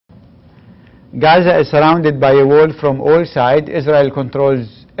Gaza is surrounded by a wall from all sides. Israel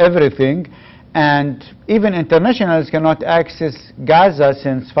controls everything, and even internationals cannot access Gaza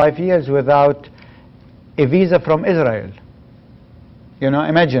since 5 years without a visa from Israel. You know,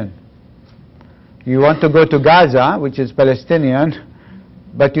 imagine. You want to go to Gaza, which is Palestinian,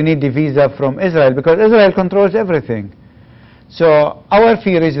 but you need a visa from Israel because Israel controls everything. So our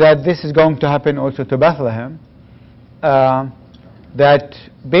fear is that this is going to happen also to Bethlehem, that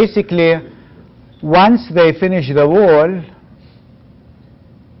basically once they finish the wall,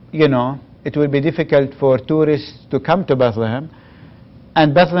 you know, it will be difficult for tourists to come to Bethlehem,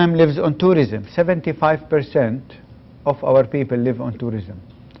 and Bethlehem lives on tourism. 75% of our people live on tourism.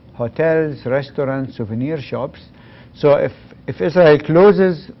 Hotels, restaurants, souvenir shops. So if Israel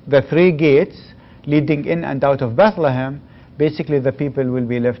closes the 3 gates leading in and out of Bethlehem, basically the people will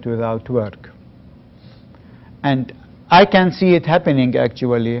be left without work. And I can see it happening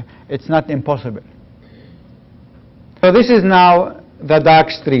actually. It's not impossible. So this is now the dark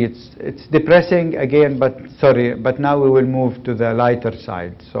streets. It's depressing again, but now we will move to the lighter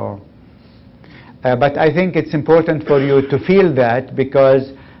side. So, but I think it's important for you to feel that,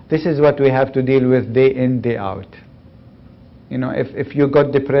 because this is what we have to deal with day in, day out. You know, if you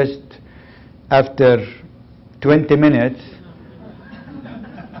got depressed after 20 minutes,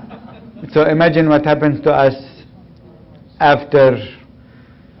 so imagine what happens to us after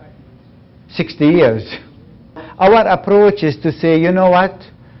 60 years. Our approach is to say, you know what,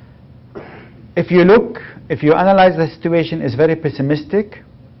 if you analyze the situation is very pessimistic,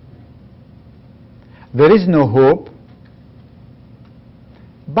 there is no hope,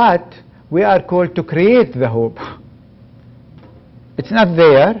 but we are called to create the hope. It's not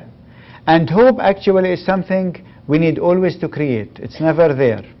there, and hope actually is something we need always to create. It's never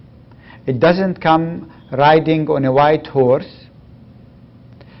there. It doesn't come riding on a white horse.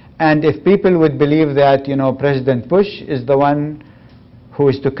 And if people would believe that, you know, President Bush is the one who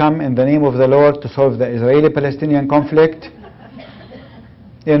is to come in the name of the Lord to solve the Israeli-Palestinian conflict,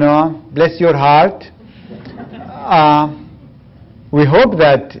 you know, bless your heart. We hope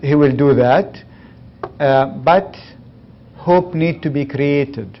that he will do that, but hope needs to be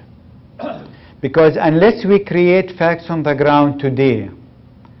created. Because unless we create facts on the ground today,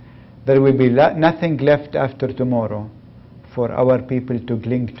 there will be nothing left after tomorrow for our people to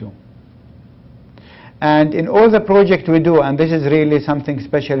cling to. And in all the projects we do, and this is really something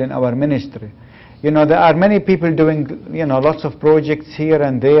special in our ministry, you know, there are many people doing, you know, lots of projects here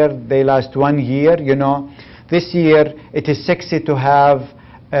and there. They last 1 year, you know. This year it is sexy to have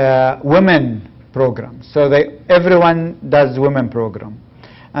women programs, so everyone does women program.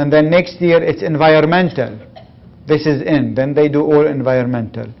 And then next year it's environmental. This is in, then they do all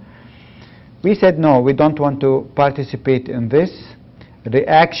environmental. We said no, we don't want to participate in this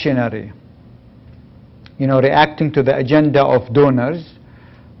reactionary, you know, reacting to the agenda of donors,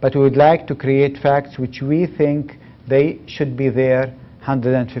 but we would like to create facts which we think they should be there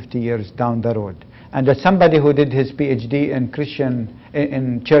 150 years down the road. And as somebody who did his PhD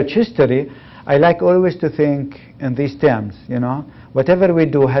in church history, I like always to think in these terms, you know, whatever we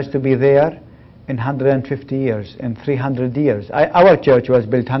do has to be there in 150 years, in 300 years. Our church was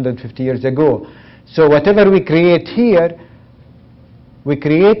built 150 years ago. So whatever we create here, we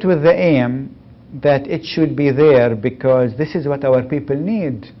create with the aim that it should be there, because this is what our people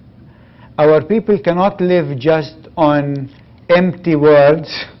need. Our people cannot live just on empty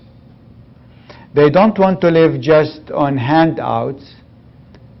words. They don't want to live just on handouts.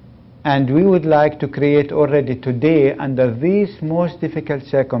 And we would like to create already today, under these most difficult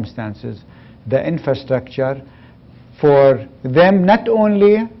circumstances, the infrastructure for them not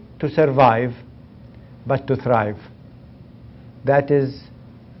only to survive, but to thrive. That is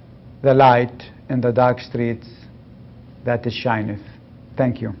the light in the dark streets that is shineth.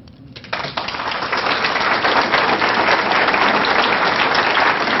 Thank you.